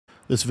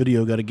This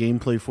video got a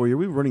gameplay for you.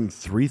 We're running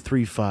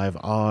 3-3-5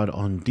 odd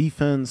on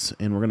defense,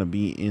 and we're going to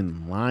be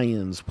in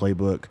Lions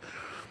playbook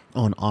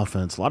on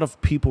offense. A lot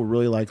of people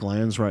really like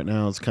Lions right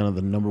now. It's kind of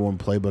the #1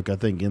 playbook, I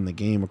think, in the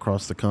game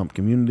across the comp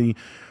community.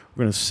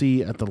 We're going to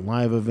see at the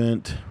live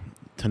event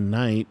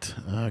tonight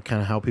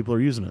kind of how people are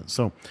using it.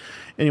 So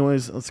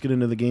anyways, let's get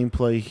into the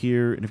gameplay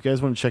here. And if you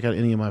guys want to check out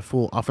any of my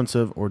full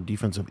offensive or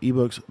defensive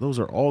ebooks, those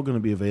are all going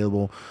to be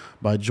available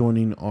by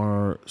joining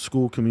our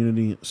school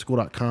community,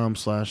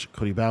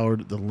 school.com/Cody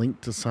Ballard. The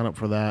link to sign up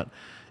for that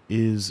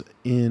is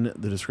in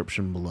the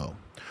description below.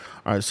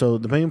 All right, so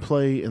the main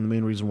play and the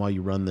main reason why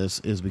you run this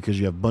is because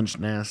you have Bunch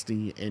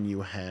Nasty and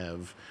you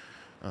have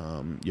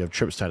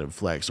trips tight and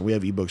flex. And we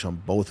have ebooks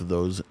on both of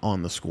those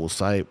on the school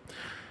site.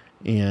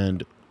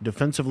 And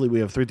defensively,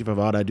 we have 3-5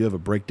 odd. I do have a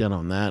breakdown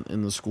on that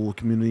in the school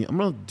community. I'm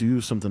going to do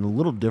something a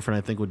little different,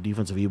 I think, with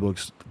defensive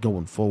ebooks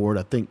going forward.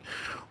 I think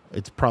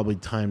it's probably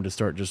time to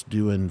start just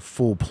doing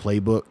full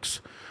playbooks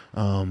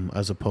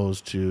as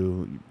opposed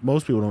to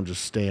most people don't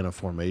just stay in a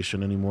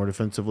formation anymore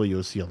defensively.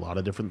 You'll see a lot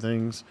of different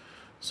things.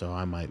 So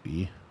I might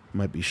be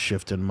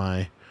shifting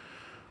my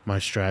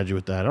strategy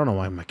with that. I don't know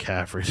why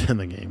McCaffrey's in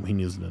the game. He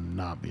needs to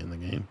not be in the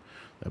game.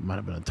 That might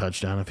have been a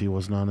touchdown if he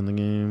was not in the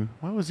game.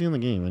 Why was he in the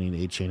game? I need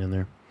A-Chain in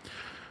there.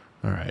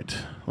 All right,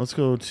 let's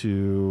go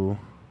to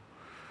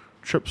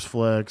trips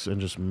flex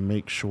and just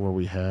make sure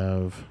we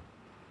have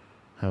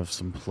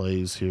some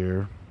plays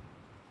here.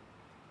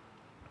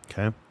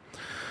 Okay,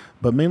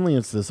 but mainly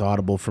it's this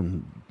audible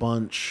from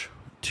Bunch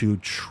to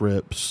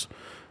trips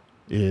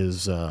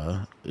is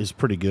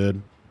pretty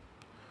good,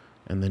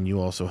 and then you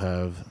also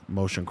have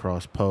motion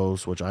cross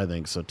post, which I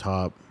think is a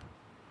top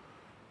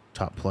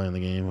play in the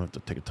game. We'll have to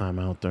take a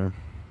timeout there.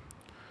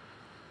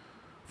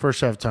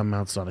 First half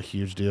timeout's not a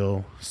huge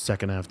deal.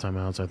 Second half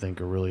timeouts, I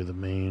think, are really the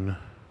main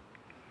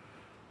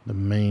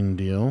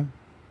deal.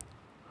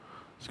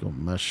 Let's go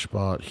mesh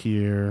spot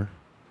here,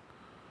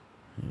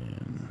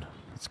 and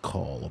let's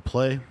call a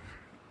play.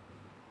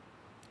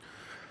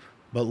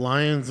 But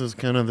Lions is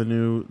kind of the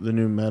new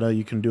meta.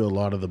 You can do a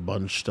lot of the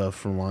bunch stuff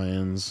from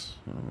Lions.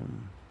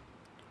 I'm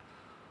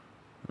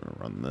gonna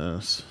run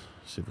this.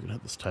 See if we can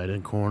hit this tight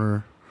end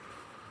corner.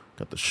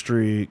 Got the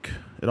streak.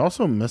 It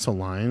also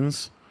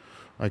misaligns.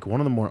 Like,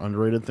 one of the more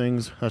underrated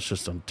things, that's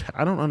just,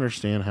 I don't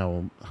understand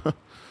how,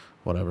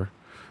 whatever.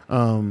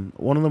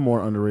 One of the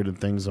more underrated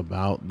things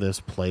about this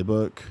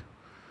playbook,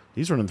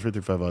 he's running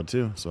 3-5 odd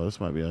too, so this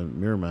might be a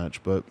mirror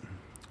match, but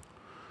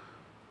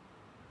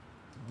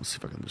let's see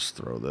if I can just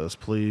throw this,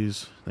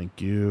 please.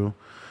 Thank you.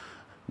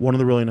 One of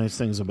the really nice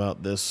things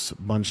about this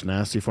Bunch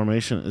Nasty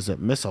formation is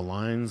it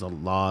misaligns a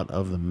lot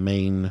of the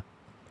main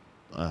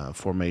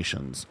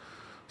formations.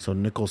 So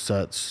nickel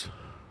sets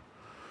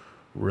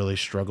really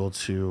struggle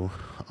to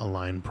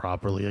align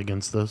properly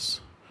against this.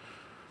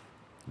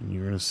 And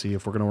you're going to see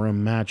if we're going to run a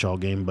match all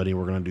game, buddy,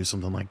 we're going to do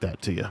something like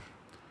that to you.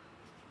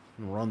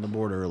 And we're on the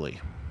board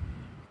early.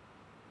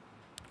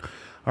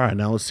 All right,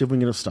 now let's see if we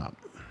can get a stop.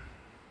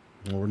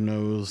 Lord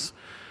knows.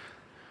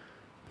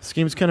 This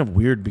game's kind of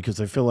weird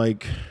because I feel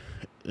like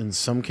in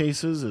some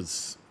cases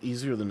it's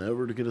easier than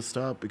ever to get a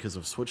stop because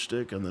of switch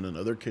stick, and then in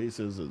other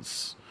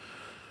cases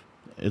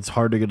it's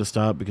hard to get a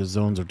stop because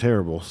zones are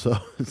terrible. So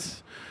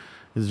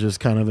it's just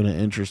kind of in an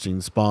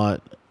interesting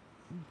spot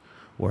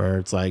where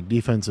it's like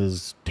defense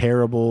is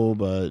terrible,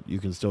 but you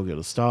can still get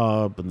a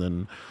stop, and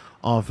then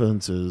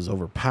offense is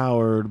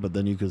overpowered, but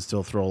then you can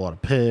still throw a lot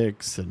of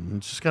picks, and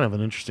it's just kind of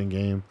an interesting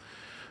game.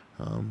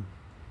 So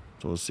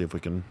we'll see if we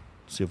can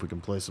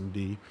play some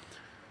D.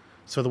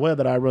 So the way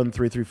that I run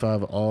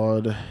 3-3-5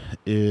 odd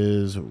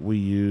is we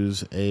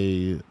use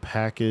a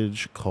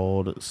package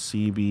called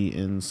CB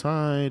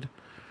inside,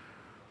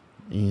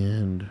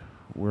 and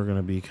we're going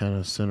to be kind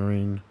of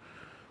centering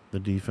the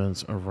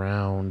defense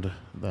around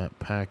that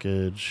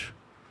package.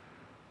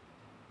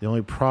 The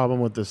only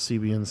problem with the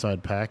CB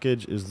inside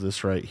package is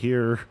this right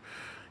here.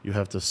 You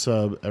have to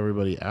sub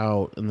everybody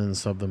out and then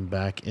sub them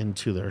back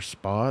into their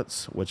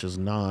spots, which is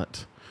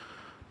not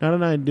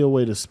an ideal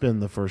way to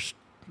spend the first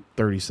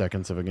 30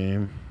 seconds of a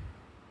game.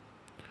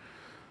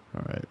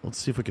 All right, let's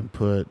see if we can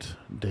put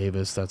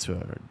Davis. That's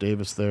who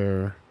Davis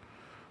there.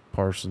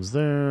 Parsons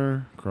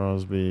there.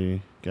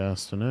 Crosby,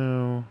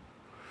 Gastineau.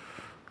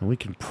 And we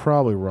can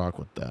probably rock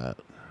with that.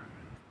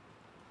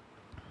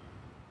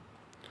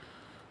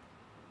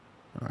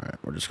 All right,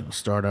 we're just going to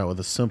start out with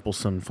a simple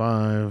send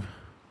 5.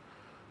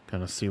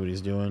 Kind of see what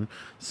he's doing.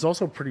 This is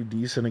also pretty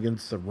decent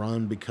against the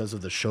run because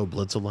of the show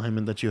blitz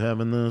alignment that you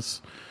have in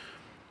this.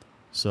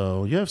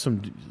 So you have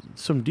some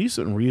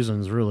decent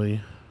reasons,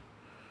 really.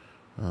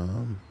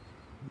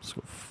 Let's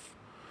go.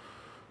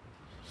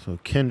 So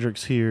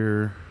Kendrick's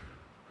here.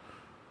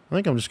 I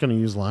think I'm just going to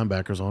use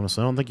linebackers,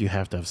 honestly. I don't think you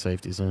have to have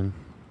safeties in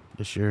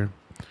this year.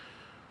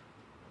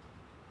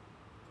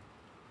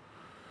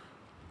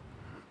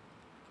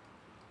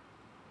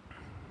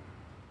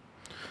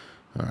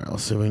 All right,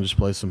 let's see if we can just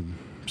play some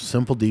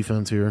simple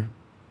defense here.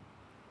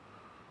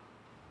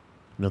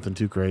 Nothing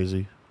too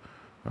crazy.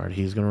 All right,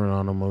 he's going to run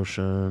on a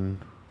motion.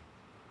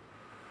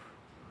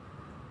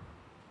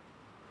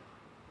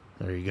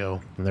 There you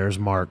go. And there's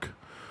Mark.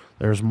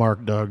 There's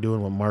Mark Doug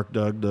doing what Mark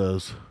Doug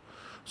does.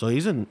 So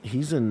he's in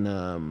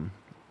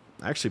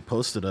I actually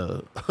posted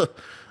a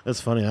that's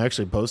funny. I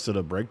actually posted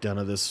a breakdown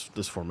of this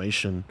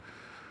formation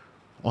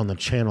on the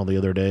channel the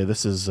other day.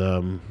 This is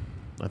I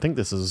think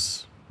this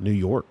is New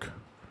York.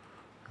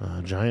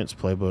 Giants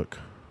playbook.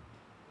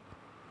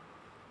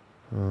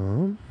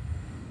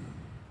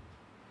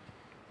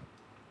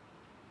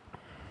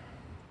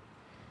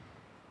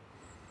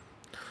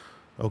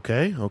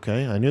 Okay. I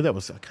kind of knew that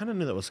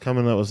was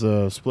coming. That was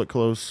a split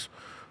close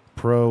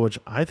pro, which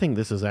I think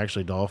this is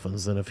actually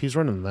Dolphins. And if he's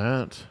running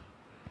that,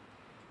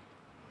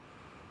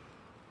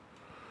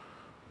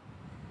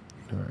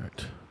 all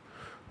right,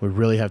 we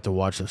really have to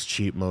watch this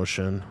cheat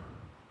motion.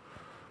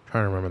 I'm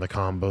trying to remember the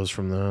combos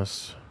from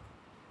this.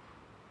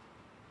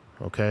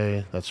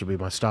 Okay, that should be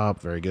my stop.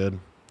 Very good.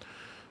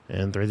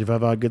 And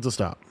 3-5 odd gets a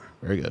stop.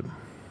 Very good.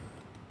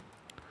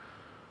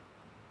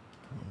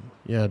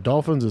 Yeah,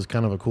 Dolphins is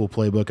kind of a cool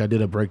playbook. I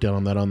did a breakdown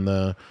on that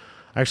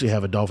I actually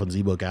have a Dolphins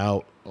ebook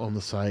out on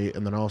the site,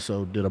 and then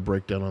also did a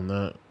breakdown on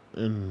that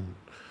in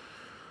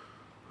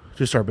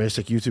just our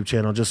basic YouTube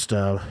channel, just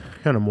kind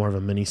of more of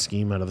a mini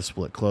scheme out of the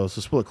split close.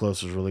 The split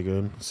close is really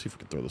good. Let's see if we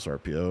can throw this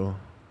RPO.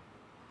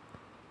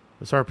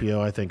 This RPO,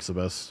 I think, is the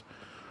best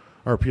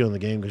RPO in the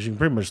game because you can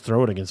pretty much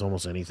throw it against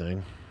almost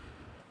anything.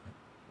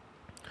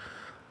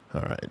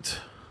 All right.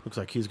 Looks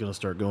like he's going to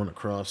start going to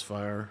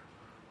crossfire.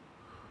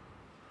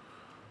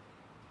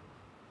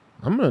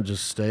 I'm going to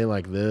just stay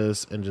like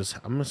this and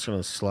I'm just going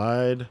to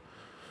slide,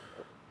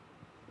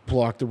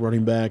 block the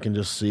running back, and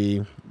just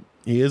see.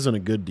 He isn't a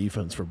good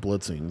defense for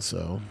blitzing,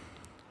 so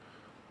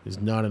he's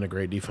not in a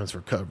great defense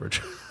for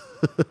coverage.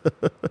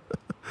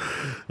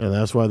 And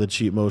that's why the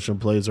cheat motion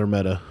plays are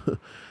meta.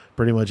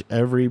 Pretty much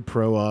every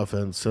pro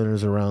offense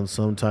centers around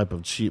some type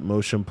of cheat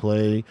motion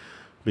play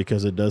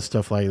because it does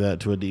stuff like that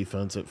to a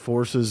defense. It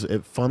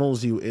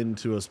funnels you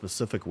into a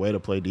specific way to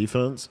play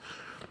defense,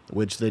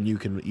 which then you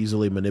can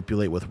easily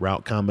manipulate with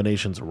route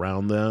combinations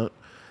around that.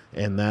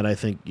 And that, I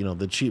think,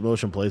 the cheat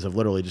motion plays have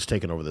literally just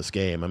taken over this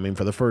game. I mean,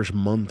 for the first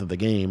month of the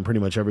game,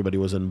 pretty much everybody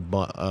was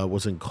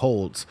in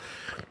Colts.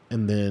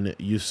 And then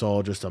you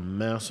saw just a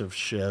massive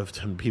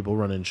shift and people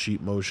running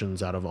cheat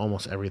motions out of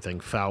almost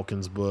everything.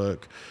 Falcons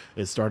book.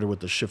 It started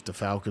with the shift to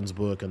Falcons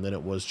book, and then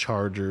it was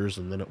Chargers,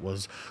 and then it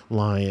was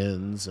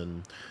Lions.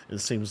 And it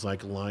seems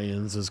like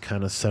Lions is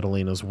kind of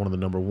settling as one of the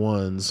number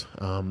ones.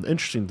 The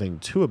interesting thing,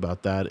 too,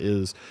 about that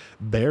is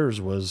Bears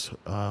was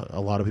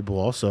a lot of people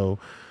also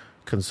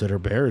consider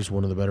Bears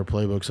one of the better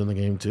playbooks in the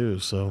game too.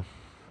 So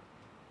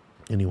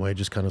anyway,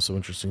 just kind of some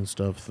interesting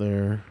stuff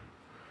there.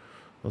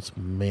 Let's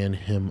man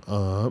him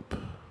up.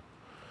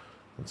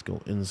 Let's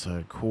go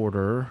inside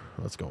quarter.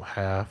 Let's go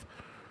half.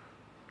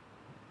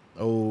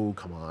 Oh,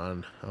 come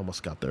on. I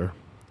almost got there.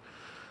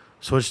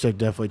 Switch stick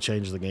definitely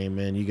changed the game,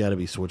 man. You got to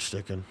be switch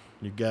sticking.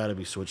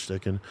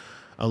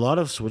 A lot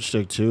of switch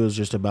stick too is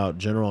just about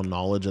general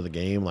knowledge of the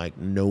game, like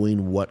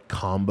knowing what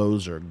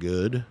combos are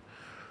good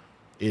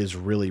is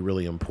really,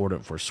 really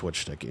important for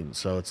switch sticking.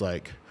 So it's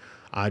like,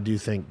 I do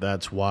think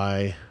that's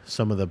why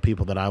some of the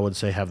people that I would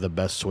say have the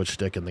best switch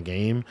stick in the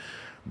game,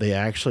 they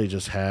actually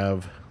just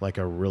have like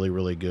a really,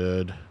 really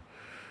good,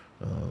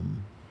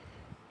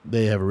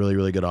 they have a really,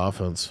 really good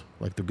offense.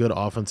 Like the good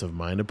offensive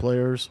minded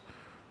players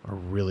are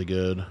really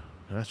good.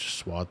 Let's just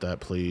swat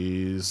that,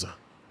 please.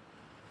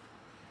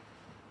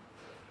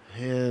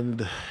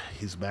 And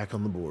he's back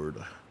on the board.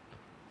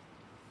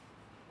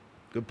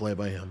 Good play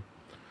by him.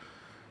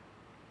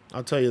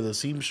 I'll tell you, the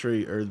seam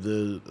streak or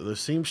the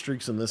seam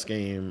streaks in this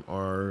game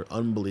are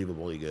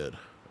unbelievably good.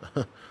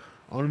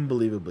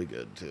 Unbelievably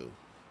good too.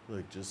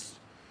 Like, just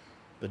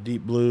the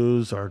deep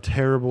blues are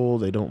terrible.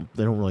 They don't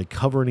really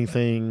cover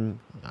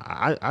anything.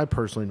 I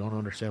personally don't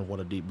understand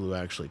what a deep blue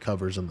actually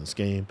covers in this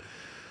game.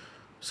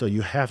 So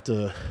you have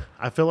to,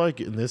 I feel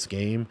like in this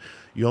game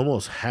you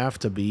almost have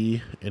to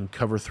be in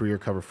cover 3 or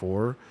cover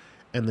 4,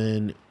 and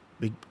then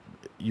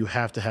you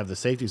have to have the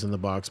safeties in the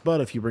box. But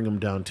if you bring them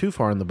down too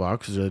far in the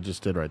box, as I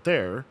just did right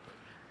there,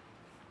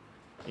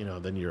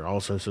 then you're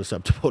also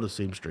susceptible to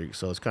seam streaks.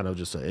 So it's kind of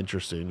just an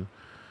interesting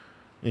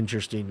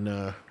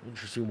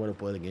way to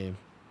play the game.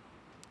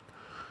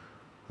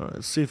 All right,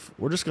 let's see if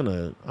I'm just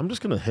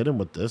gonna hit him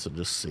with this and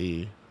just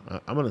see.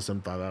 I'm gonna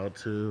send 5 out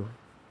too.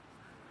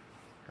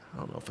 I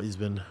don't know if he's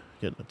been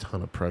getting a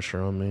ton of pressure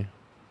on me.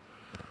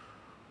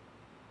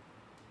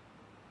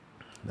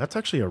 That's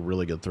actually a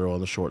really good throw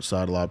on the short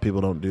side. A lot of people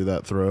don't do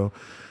that throw.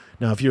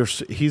 Now,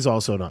 he's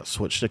also not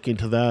switch sticking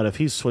to that. If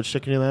he's switch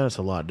sticking to that, it's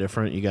a lot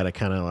different. You got to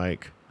kind of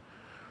like,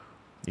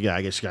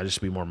 I guess you got to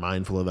just be more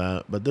mindful of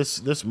that. But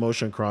this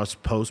motion cross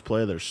post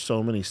play, there's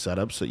so many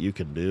setups that you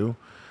can do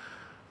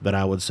that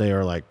I would say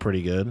are like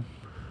pretty good.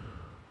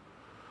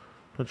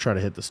 I'm gonna try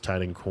to hit this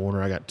tight end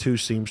corner. I got 2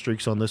 seam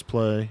streaks on this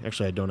play.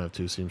 Actually, I don't have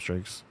 2 seam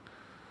streaks.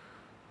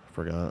 I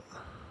forgot.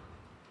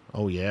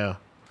 Oh yeah.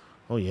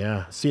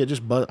 See,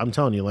 I'm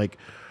telling you, like,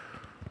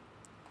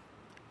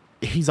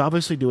 he's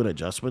obviously doing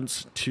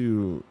adjustments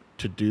to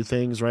do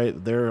things,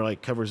 right? They're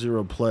like cover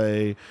 0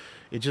 play.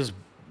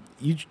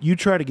 you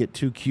try to get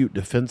too cute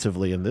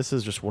defensively, and this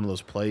is just one of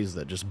those plays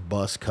that just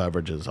bust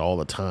coverages all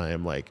the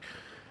time. Like,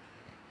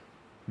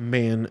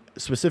 man,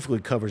 specifically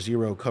cover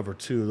 0, cover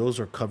 2, those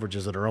are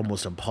coverages that are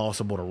almost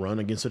impossible to run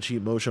against a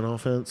cheap motion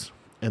offense.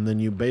 And then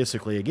you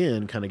basically,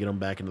 again, kind of get them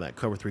back into that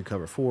cover 3,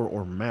 cover 4,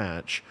 or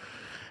match.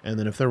 And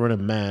then if they're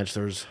running match,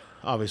 there's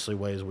obviously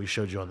ways we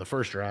showed you on the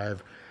first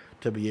drive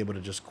to be able to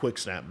just quick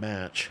snap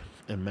match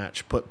and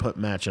put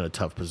match in a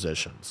tough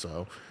position.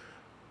 So,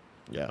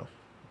 yeah.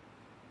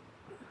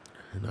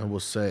 And I will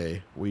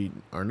say,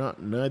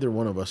 neither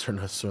one of us are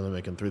necessarily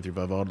making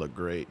 3-3-5 odd look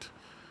great.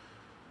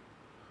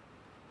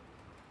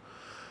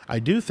 I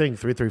do think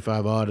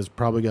 3-3-5 odd has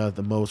probably got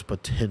the most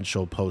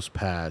potential post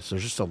patch.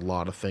 There's just a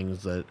lot of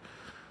things that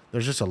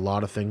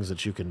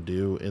you can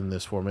do in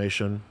this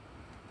formation.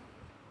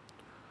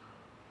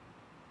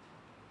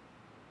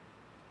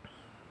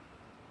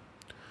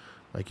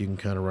 Like, you can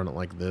kind of run it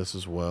like this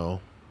as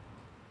well.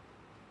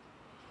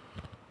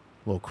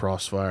 A little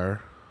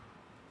crossfire.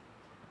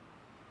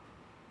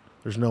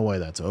 There's no way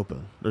that's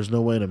open. There's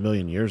no way in a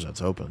million years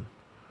that's open.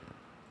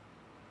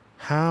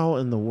 How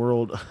in the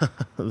world?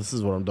 This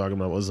is what I'm talking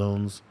about with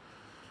zones.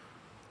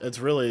 It's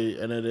really,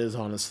 and it is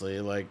honestly,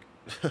 like,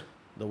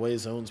 the way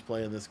zones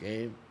play in this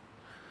game,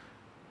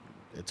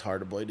 it's hard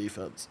to play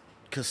defense.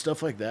 Because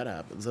stuff like that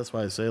happens. That's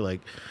why I say,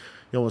 like,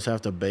 you almost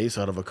have to base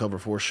out of a cover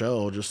 4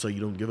 shell just so you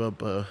don't give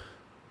up a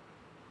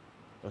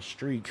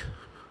streak.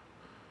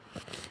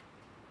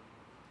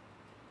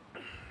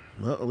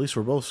 Well, at least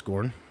we're both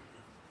scoring.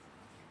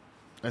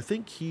 I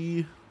think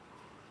he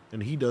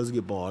does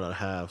get ball at a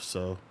half,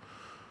 so,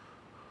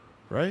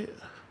 right?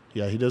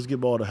 Yeah, he does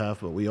get ball at a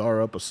half, but we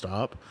are up a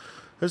stop.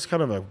 It's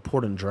kind of an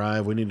important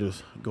drive. We need to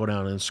go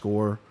down and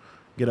score,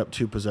 get up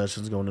 2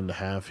 possessions going into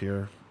half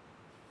here.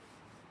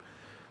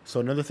 So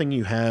another thing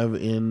you have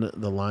in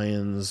the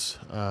Lions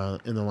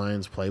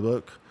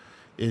playbook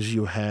is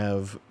you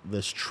have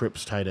this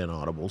trips tight end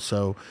audible.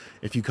 So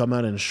if you come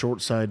out in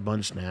short side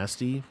bunch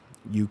nasty,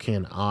 you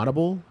can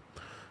audible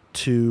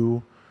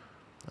to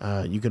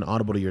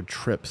your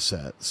trip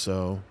set.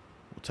 So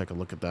we'll take a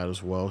look at that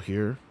as well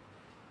here.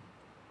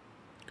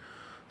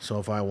 So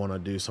if I want to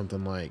do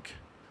something like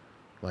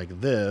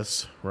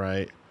this,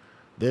 right,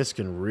 this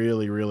can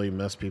really, really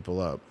mess people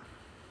up.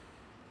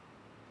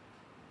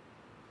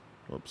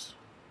 Whoops.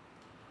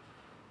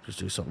 Just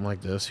do something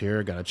like this here.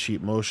 I got a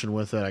cheap motion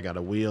with it. I got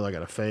a wheel. I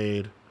got a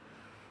fade.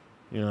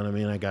 You know what I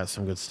mean? I got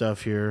some good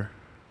stuff here.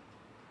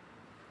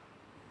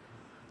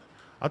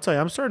 I'll tell you,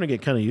 I'm starting to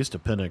get kind of used to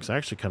Penix. I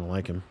actually kind of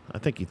like him. I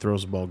think he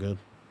throws the ball good.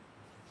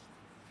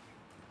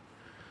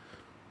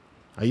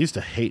 I used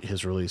to hate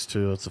his release,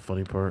 too. That's the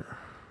funny part.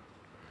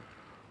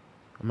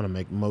 I'm going to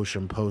make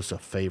motion post a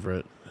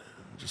favorite.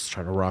 Just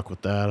trying to rock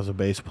with that as a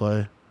base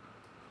play.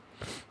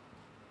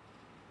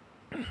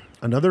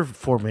 Another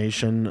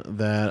formation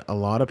that a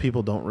lot of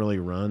people don't really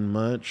run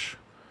much,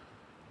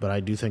 but I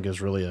do think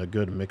is really a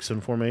good mix-in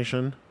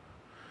formation,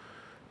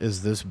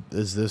 is this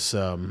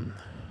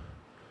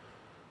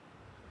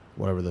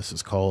whatever this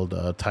is called,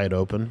 tight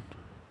open.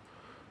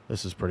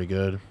 This is pretty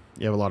good.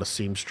 You have a lot of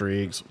seam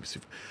streaks.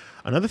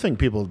 Another thing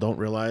people don't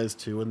realize,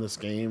 too, in this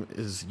game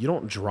is you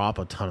don't drop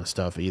a ton of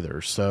stuff either.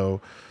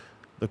 So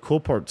the cool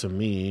part to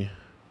me,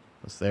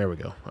 there we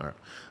go. All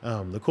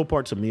right. The cool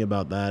part to me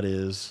about that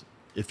is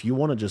if you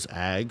want to just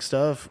ag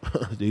stuff,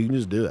 you can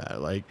just do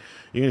that. Like,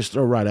 you can just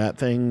throw right at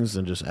things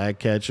and just ag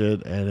catch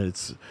it, and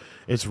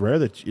it's rare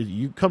that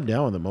you come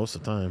down with it most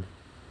of the time.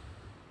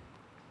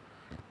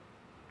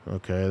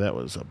 Okay, that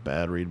was a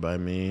bad read by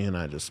me, and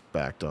I just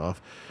backed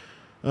off.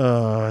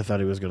 I thought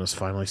he was going to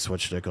finally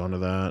switch stick onto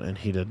that, and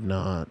he did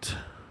not.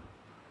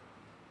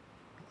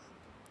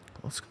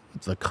 Let's go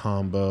with the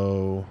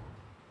combo.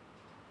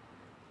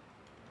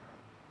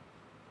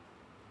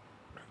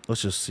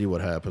 Let's just see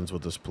what happens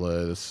with this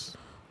play.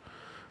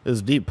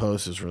 This deep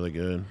post is really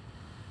good.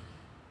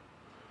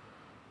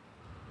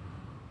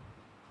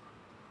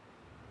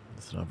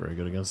 It's not very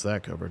good against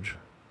that coverage.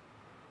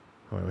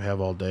 All right, we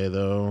have all day,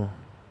 though.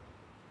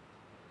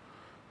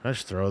 Did I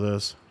just throw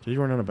this? Did he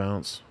run out of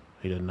bounds?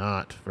 He did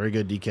not. Very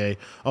good, DK.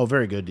 Oh,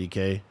 very good,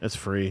 DK. That's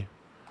free.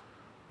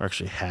 We're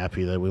actually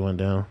happy that we went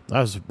down.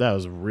 That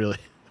was really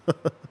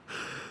that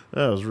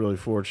was really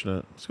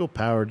fortunate. Let's go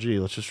power G.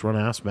 Let's just run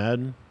ass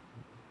Madden.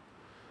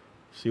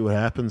 See what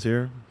happens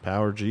here.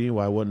 Power G.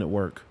 Why wouldn't it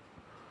work?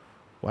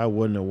 Why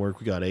wouldn't it work?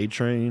 We got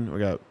A-Train. We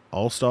got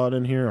Allstott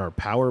in here. Our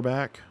power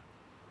back.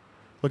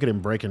 Look at him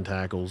breaking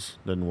tackles.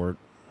 Didn't work.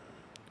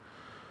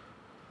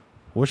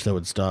 Wish they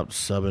would stop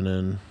subbing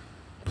in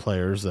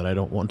players that I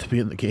don't want to be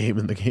in the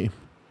game.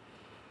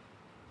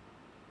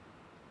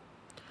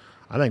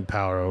 I think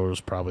Power O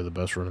is probably the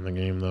best run in the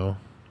game, though.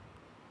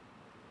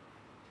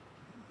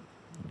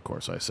 Of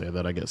course, I say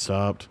that. I get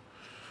stopped.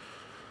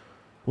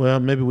 Well,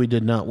 maybe we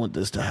did not want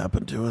this to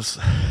happen to us.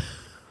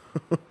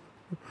 All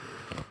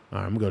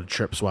right, I'm going to go to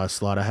trips wide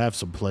slot. I have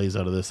some plays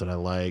out of this that I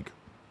like.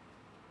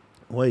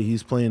 The way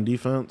he's playing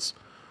defense,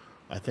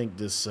 I think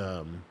this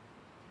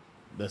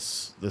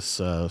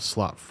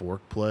slot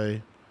fork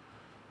play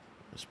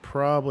is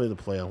probably the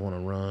play I want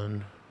to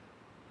run.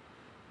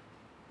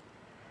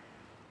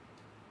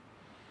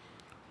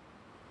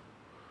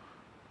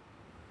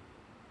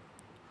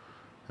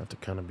 Have to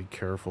kind of be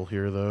careful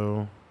here,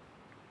 though.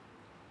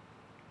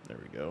 There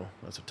we go.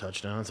 That's a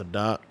touchdown. That's a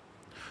dot.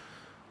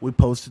 We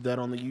posted that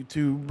on the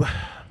YouTube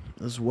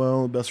as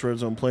well. Best red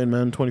zone play in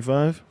Madden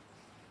 25.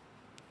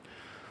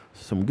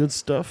 Some good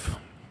stuff.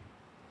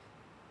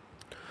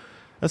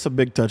 That's a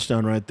big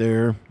touchdown right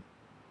there.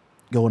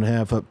 Going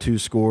half up 2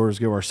 scores,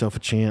 give ourselves a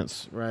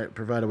chance, right?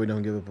 Provided we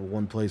don't give up a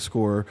one-play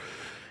score.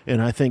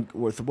 And I think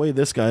with the way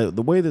this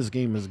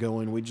game is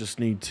going, we just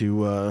need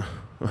to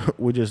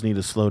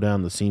slow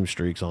down the seam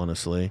streaks.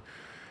 Honestly,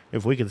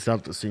 if we can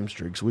stop the seam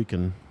streaks, we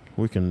can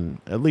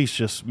at least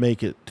just make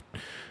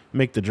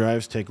the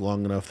drives take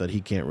long enough that he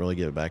can't really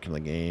get back in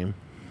the game.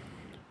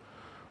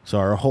 So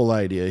our whole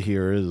idea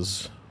here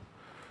is,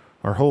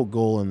 our whole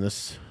goal in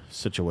this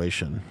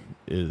situation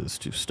is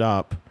to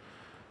stop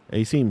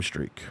a seam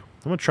streak.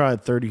 I'm going to try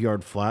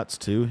 30-yard flats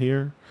too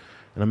here.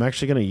 And I'm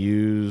actually going to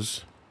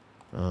use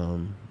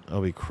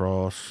LB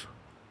cross.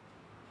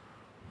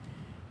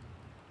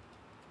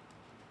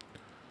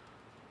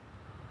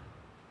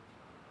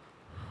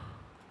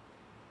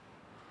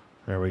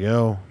 There we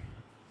go.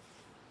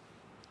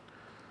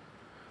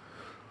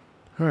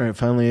 All right,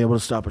 finally able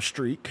to stop a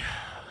streak.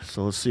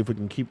 So let's see if we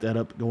can keep that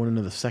up going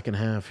into the second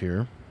half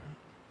here.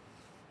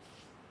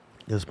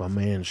 This is my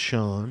man,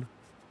 Sean.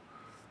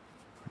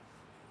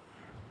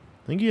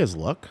 I think he has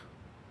Luck.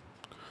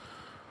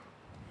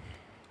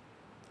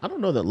 I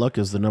don't know that Luck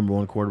is the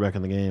 #1 quarterback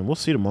in the game. We'll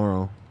see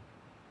tomorrow.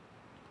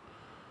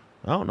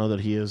 I don't know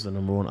that he is the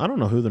 #1. I don't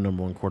know who the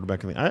 #1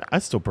 quarterback in the game. I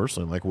still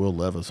personally like Will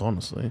Levis,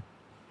 honestly.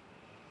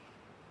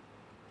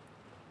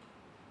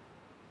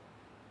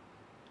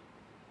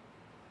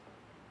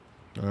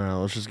 All right,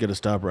 let's just get a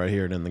stop right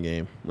here and end the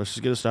game. Let's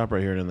just get a stop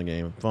right here and end the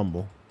game.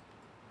 Fumble.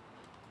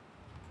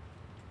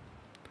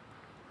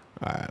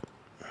 All right.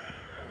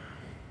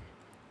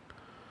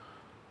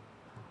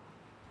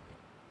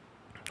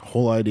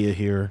 Whole idea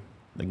here,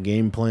 the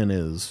game plan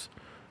is,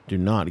 do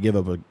not give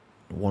up a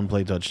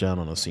one-play touchdown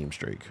on a seam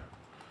streak.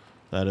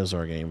 That is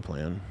our game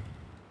plan.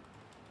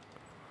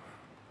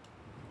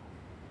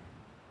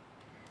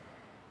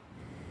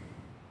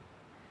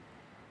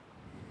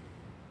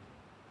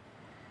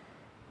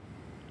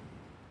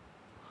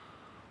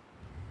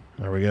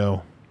 There we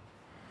go.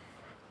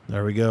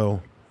 There we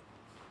go.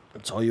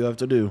 That's all you have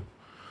to do.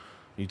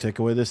 You take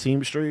away the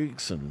seam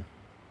streaks, and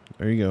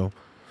there you go.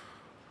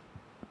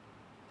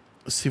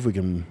 Let's see if we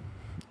can.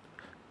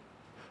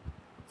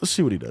 Let's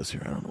see what he does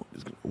here. I don't know.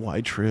 He's gonna,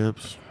 wide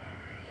trips.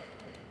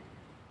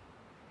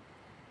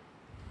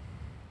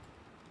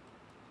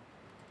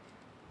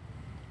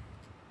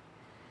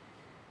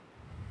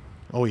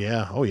 Oh,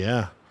 yeah. Oh,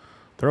 yeah.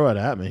 Throw it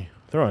at me.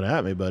 Throw it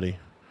at me, buddy.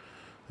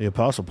 The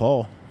Apostle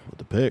Paul with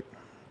the pick.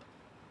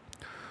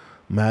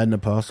 Madden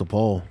Apostle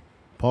Paul.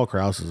 Paul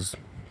Krause is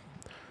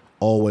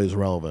always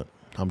relevant.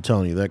 I'm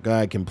telling you, that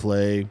guy can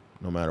play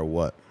no matter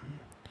what.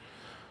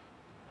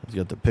 He's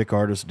got the pick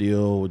artist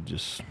deal. Would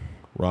just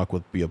rock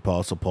with the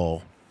Apostle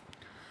Paul.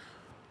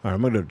 All right,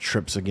 I'm going to go to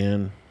trips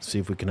again. See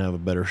if we can have a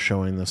better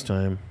showing this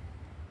time.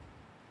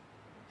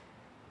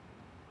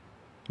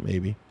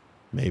 Maybe.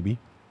 Maybe.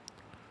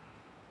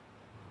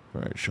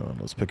 All right, Sean,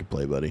 let's pick a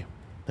play, buddy.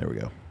 There we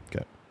go.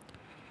 Okay.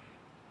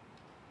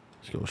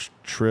 Let's go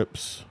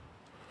trips.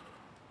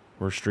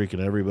 We're streaking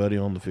everybody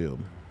on the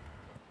field.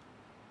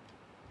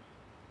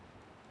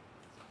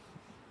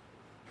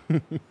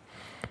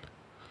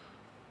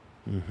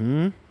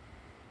 Didn't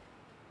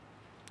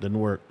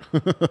work.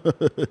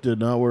 Did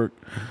not work.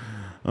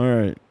 All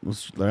right.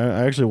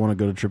 I actually want to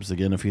go to trips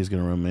again if he's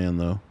going to run man,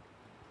 though.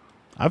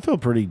 I feel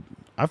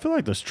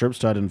like this trips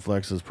tight end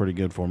flex is pretty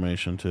good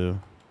formation,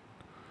 too.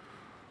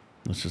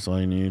 That's just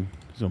all you need.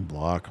 He's going to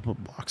block. I'm going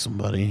to block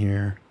somebody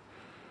here.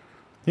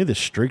 Need the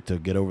streak to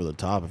get over the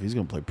top if he's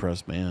going to play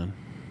press man.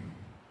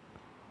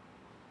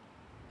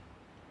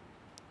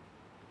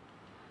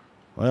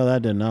 Well,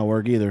 that did not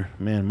work either.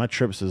 Man, my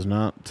trips is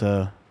not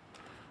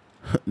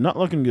not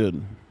looking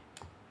good.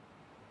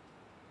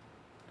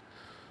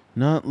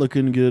 Not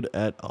looking good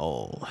at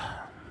all.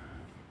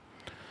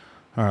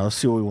 All right, let's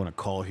see what we want to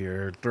call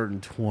here. 3rd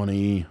and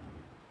 20.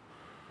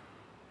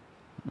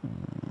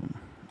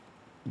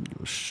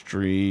 Go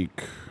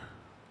streak.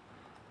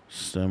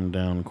 Stem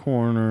down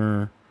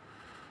corner.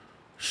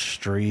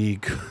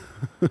 Streak.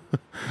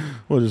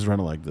 We'll just run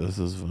it like this.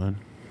 This is fine.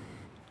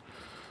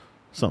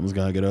 Something's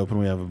got to get open.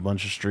 We have a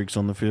bunch of streaks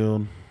on the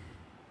field.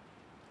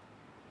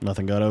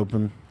 Nothing got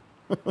open.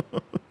 All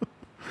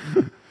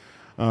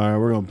right,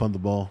 we're going to punt the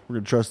ball. We're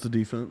going to trust the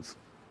defense.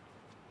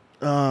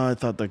 I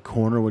thought that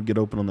corner would get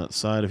open on that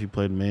side if he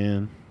played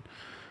man.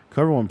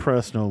 Cover one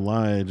press, no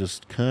lie.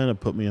 Just kind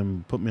of put me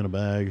in a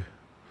bag.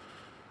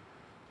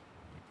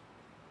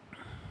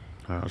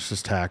 All right, let's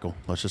just tackle.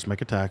 Let's just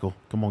make a tackle.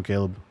 Come on,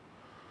 Caleb.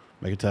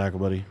 Make a tackle,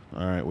 buddy.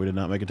 All right, we did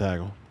not make a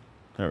tackle.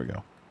 There we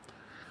go.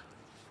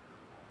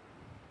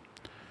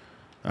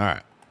 All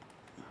right.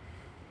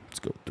 Let's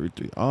go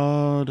 3-3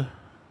 odd.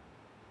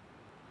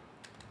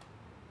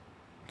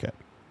 Okay.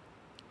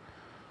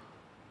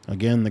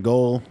 Again, the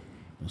goal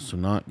is to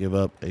not give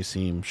up a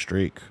seam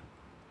streak.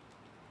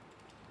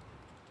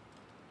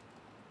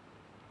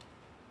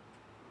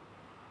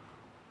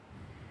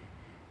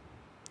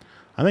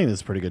 I think this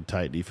is pretty good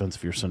tight defense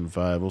if you're sending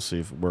 5. We'll see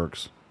if it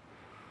works.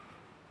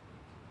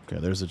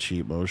 Okay, there's a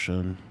cheat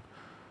motion.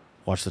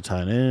 Watch the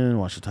tight end.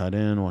 Watch the tight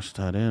end. Watch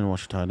the tight end.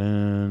 Watch the tight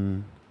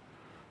end.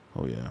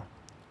 Oh, yeah.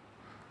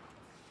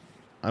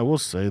 I will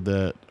say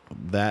that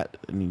that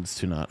needs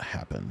to not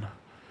happen.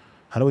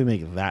 How do we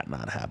make that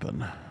not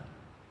happen?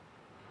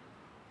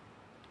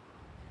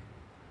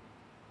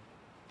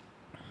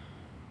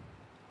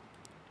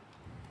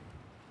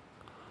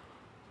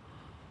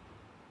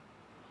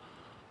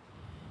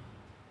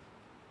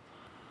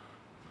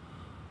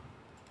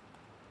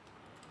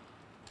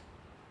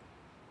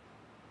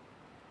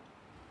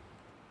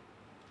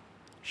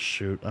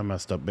 Shoot, I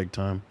messed up big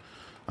time.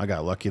 I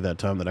got lucky that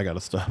time that I got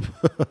to stop.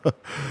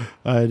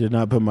 I did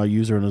not put my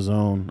user in a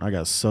zone. I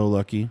got so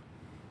lucky.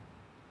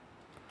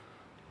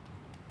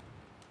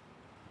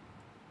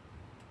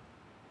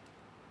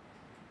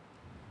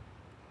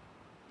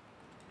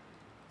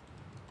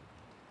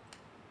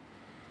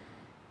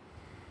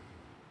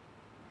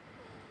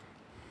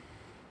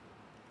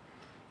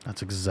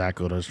 That's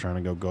exactly what I was trying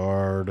to go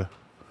guard.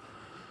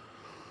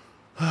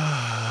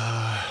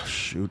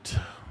 Shoot.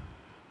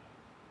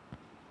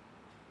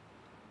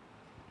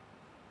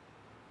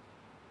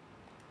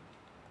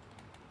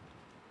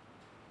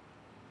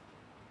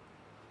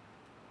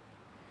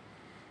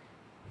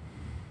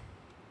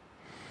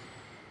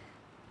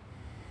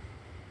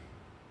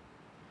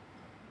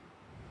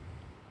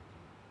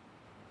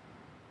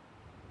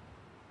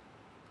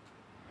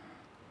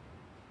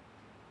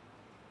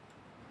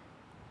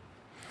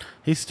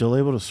 He's still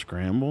able to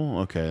scramble?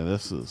 Okay,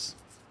 this is...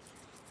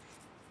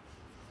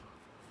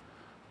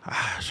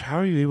 Gosh, how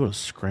are you able to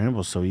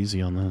scramble so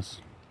easy on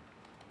this?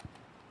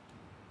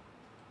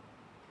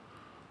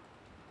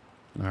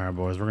 All right,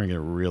 boys, we're going to get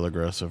real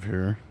aggressive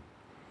here.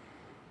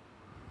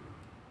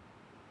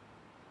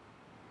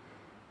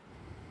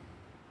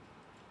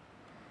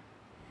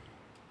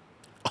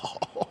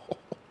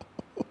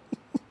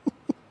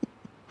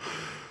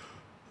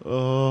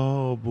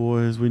 Oh,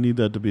 boys, we need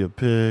that to be a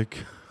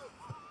pick.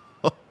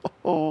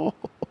 Oh,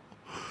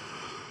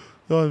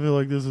 I feel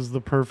like this is the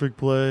perfect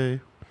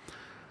play.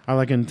 I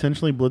like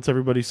intentionally blitz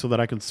everybody so that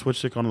I can switch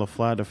stick onto the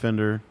flat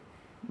defender.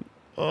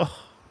 Oh,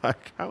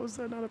 how is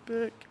that not a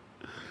pick?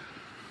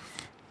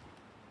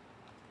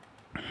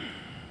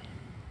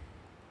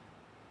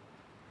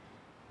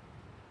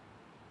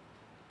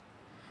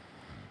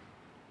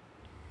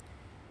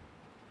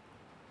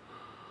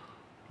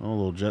 Oh, a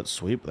little jet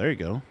sweep. There you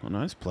go. A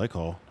nice play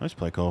call. Nice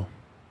play call.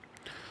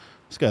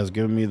 This guy's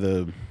giving me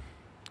the...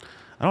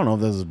 I don't know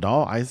if this is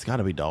it's got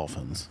to be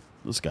Dolphins.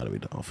 This got to be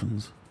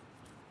Dolphins.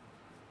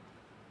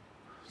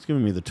 It's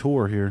giving me the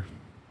tour here.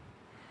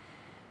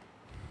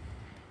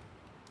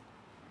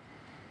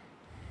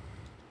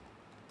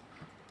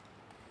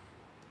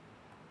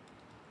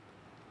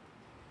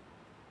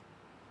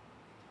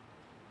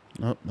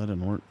 Nope, that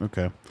didn't work.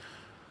 Okay.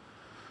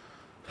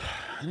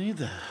 I need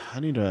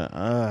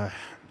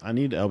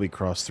LB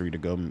Cross 3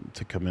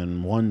 to come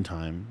in one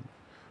time,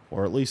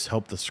 or at least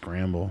help the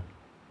scramble.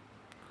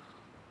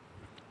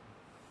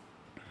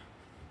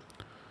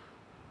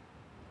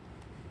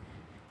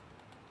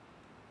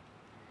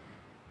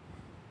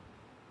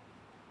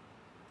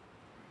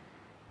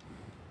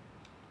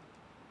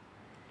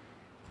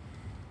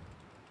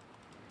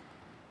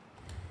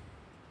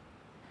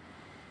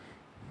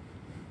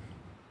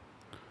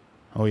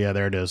 Oh yeah,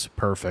 there it is.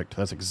 Perfect.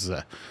 That's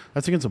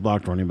against a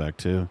blocked running back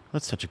too.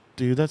 That's such a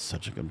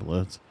good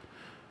blitz.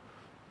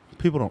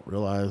 People don't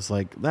realize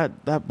like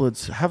that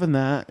blitz, having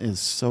that is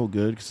so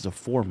good because it's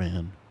a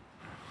 4-man,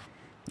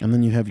 and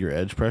then you have your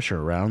edge pressure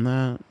around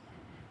that.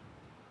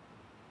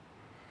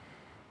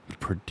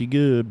 Pretty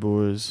good,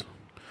 boys.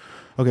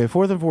 Okay,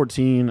 4th and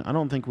 14. I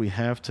don't think we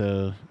have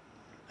to.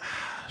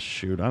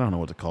 Shoot, I don't know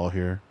what to call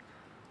here.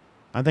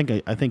 I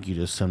think you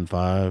just send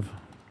 5.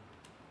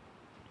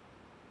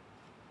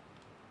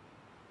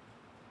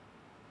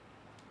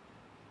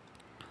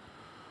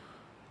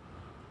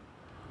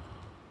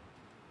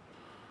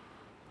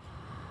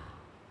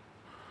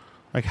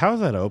 Like, how's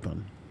that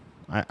open?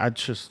 I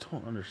just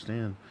don't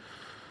understand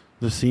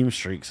the seam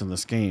streaks in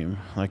this game.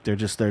 Like, they're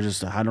just,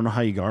 I don't know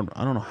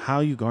how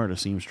you guard a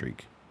seam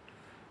streak.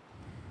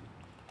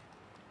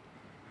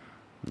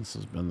 This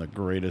has been the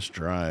greatest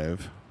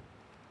drive.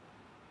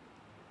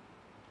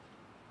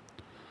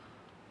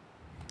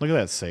 Look at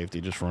that safety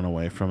just run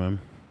away from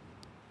him.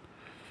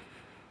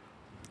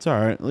 It's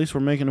all right. At least we're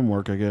making him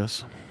work, I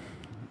guess.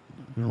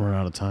 We're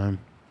out of time.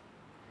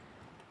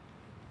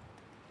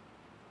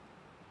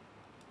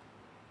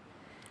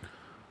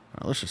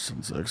 All right, let's just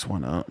send 6. Why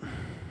not?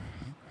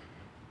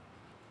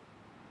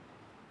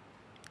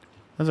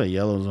 That's a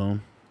yellow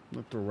zone.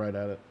 Let's throw right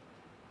at it.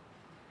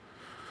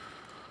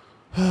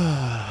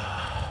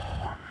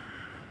 I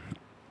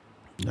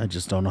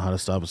just don't know how to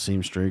stop a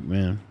seam streak,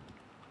 man.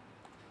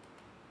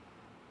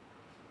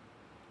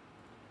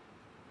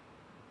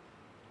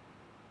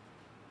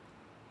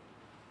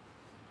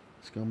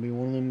 It's going to be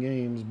one of them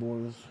games,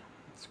 boys.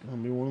 It's going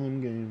to be one of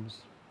them games.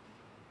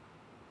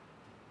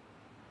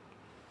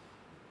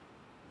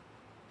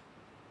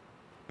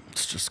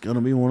 It's just going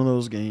to be one of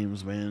those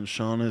games, man.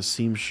 Sean has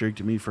seam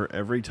streaked me for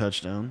every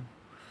touchdown.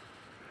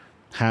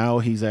 How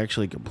he's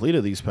actually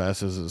completed these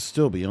passes is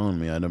still beyond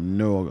me. I have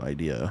no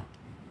idea.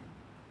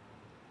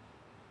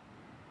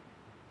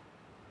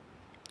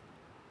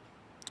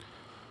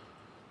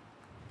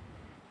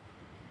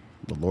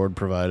 The Lord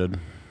provided.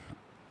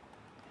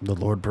 The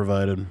Lord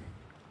provided.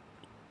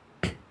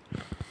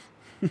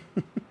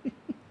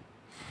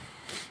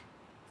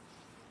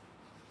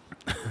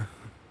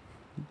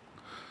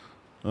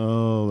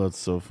 Oh, that's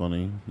so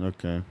funny.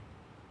 Okay.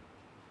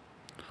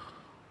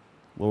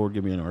 Lord,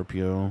 give me an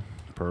RPO.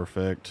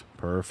 Perfect.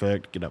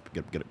 Perfect. Get up.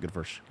 Get up. Get up. Get it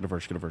first. Get it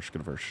first. Get it first.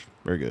 Get it first.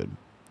 Very good.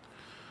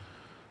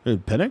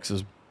 Dude, Penix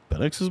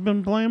has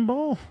been playing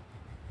ball.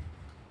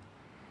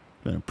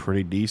 Been a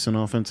pretty decent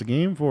offensive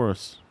game for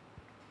us.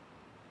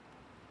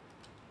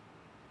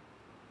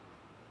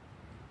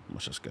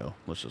 Let's just go.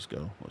 Let's just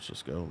go. Let's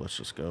just go. Let's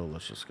just go.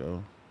 Let's just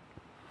go.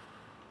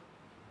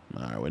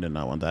 All right, we did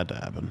not want that to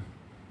happen.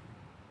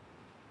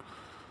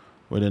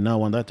 We did not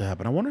want that to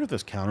happen. I wonder if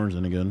this counter's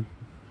any good.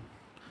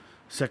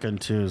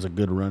 Second two is a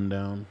good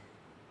rundown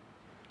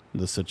of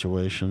the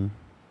situation.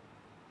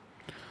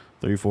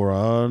 3-4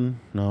 odd.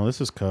 No,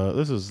 this is cut.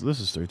 This is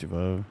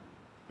 3-5.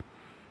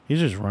 He's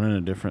just running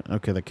a different.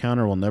 Okay, the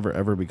counter will never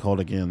ever be called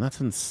again.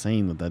 That's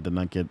insane that did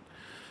not get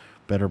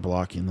better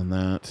blocking than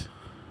that.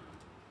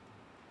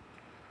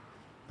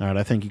 All right,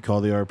 I think you call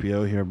the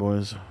RPO here,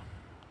 boys.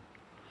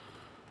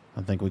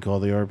 I think we call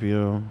the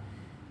RPO.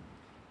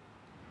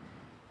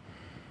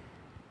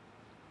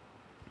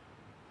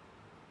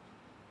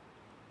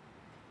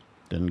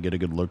 Didn't get a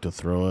good look to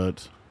throw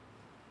it.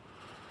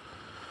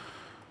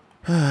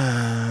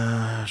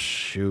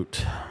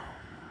 Shoot.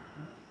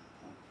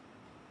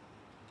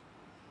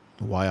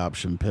 Y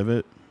option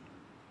pivot.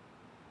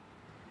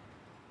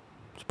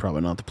 It's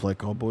probably not the play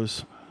call,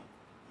 boys.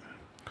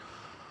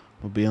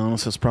 I'll be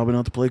honest, that's probably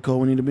not the play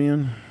call we need to be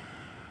in.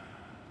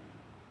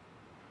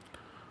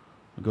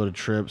 I'll go to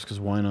trips, because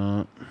why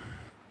not?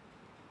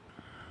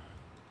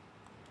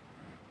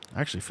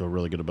 I actually feel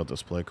really good about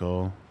this play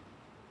call.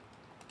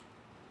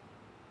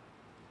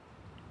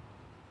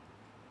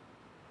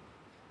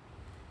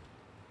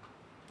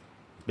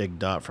 Big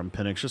dot from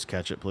Penix. Just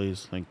catch it,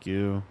 please. Thank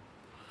you.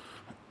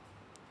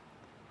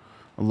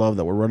 I love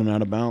that we're running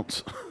out of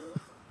bounce.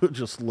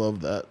 Just love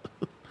that.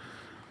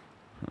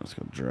 Let's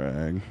go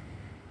drag.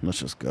 Let's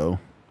just go.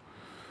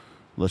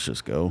 Let's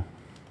just go.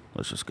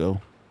 Let's just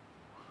go.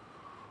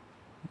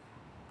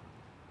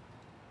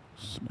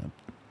 Snap.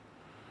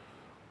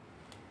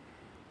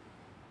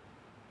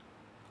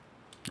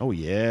 Oh,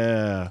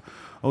 yeah.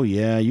 Oh,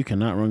 yeah. You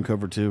cannot run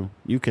cover two.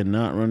 You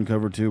cannot run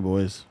cover two,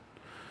 boys.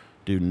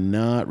 Do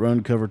not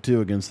run cover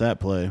two against that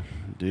play.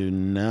 Do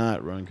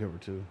not run cover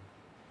two.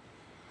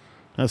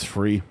 That's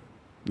free.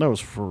 That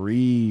was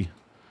free.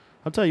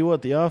 I'll tell you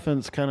what, the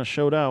offense kind of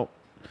showed out.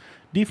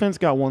 Defense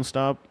got one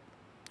stop.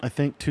 I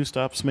think 2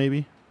 stops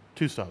maybe.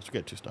 2 stops. We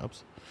got 2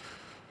 stops.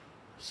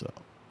 So,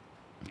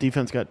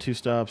 defense got 2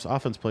 stops.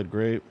 Offense played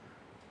great.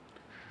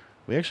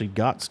 We actually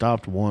got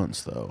stopped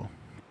once, though.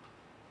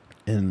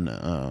 And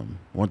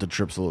went to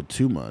trips a little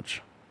too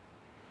much.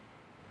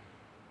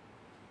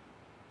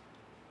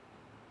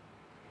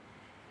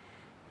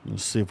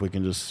 Let's see if we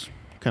can just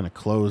kind of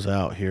close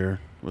out here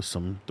with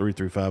some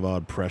 3-5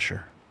 odd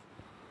pressure.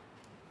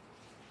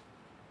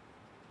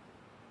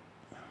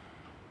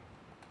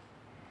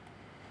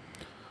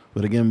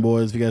 But again,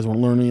 boys, if you guys want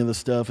to learn any of this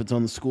stuff, it's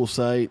on the school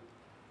site.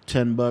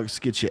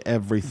 $10 gets you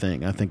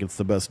everything. I think it's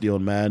the best deal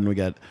in Madden. We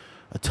got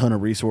a ton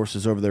of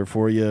resources over there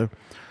for you.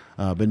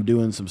 Been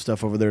doing some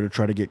stuff over there to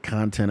try to get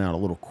content out a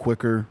little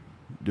quicker.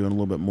 Doing a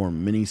little bit more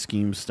mini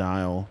scheme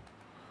style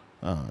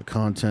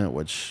content,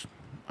 which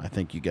I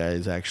think you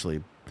guys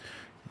actually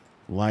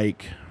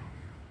like.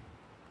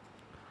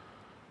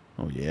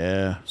 Oh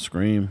yeah,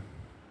 scream.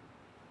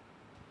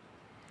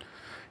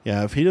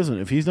 Yeah, if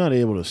he's not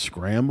able to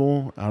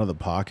scramble out of the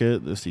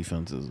pocket, this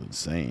defense is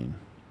insane.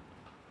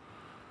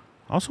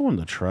 I also wanted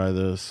to try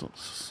this.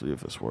 Let's see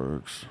if this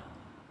works.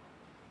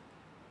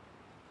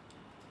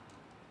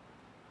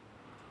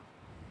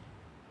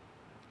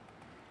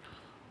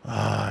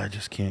 I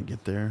just can't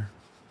get there.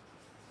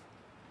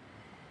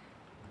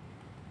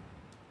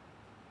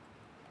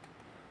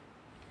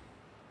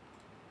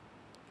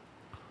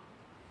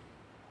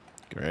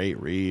 Great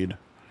read.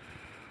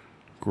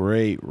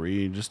 Great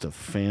read. Just a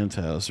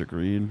fantastic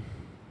read.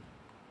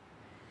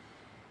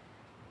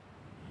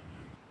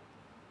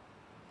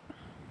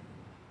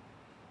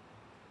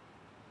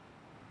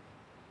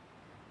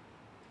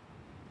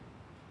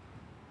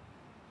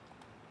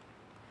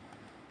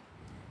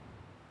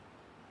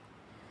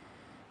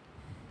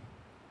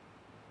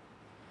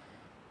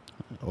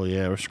 Oh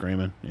yeah, we're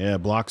screaming. Yeah,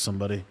 block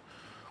somebody.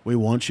 We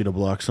want you to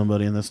block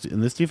somebody in this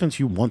defense.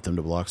 You want them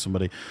to block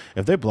somebody.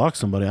 If they block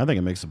somebody, I think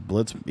it makes the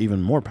blitz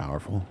even more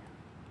powerful.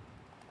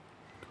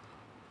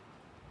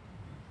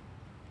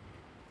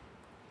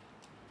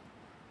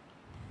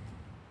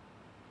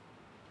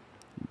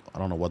 I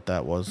don't know what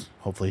that was.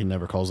 Hopefully he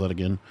never calls that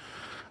again.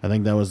 I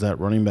think that was that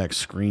running back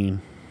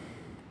screen.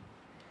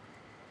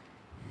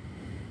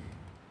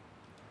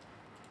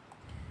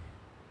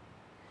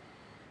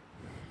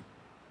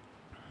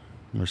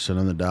 We're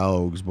sending the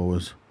dogs,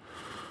 boys.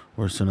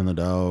 We're sending the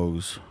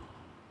dogs.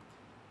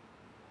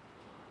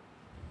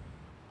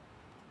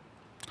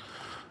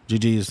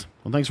 GG's.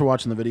 Well, thanks for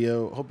watching the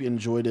video. Hope you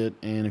enjoyed it.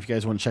 And if you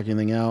guys want to check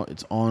anything out,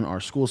 it's on our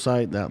school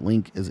site. That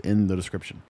link is in the description.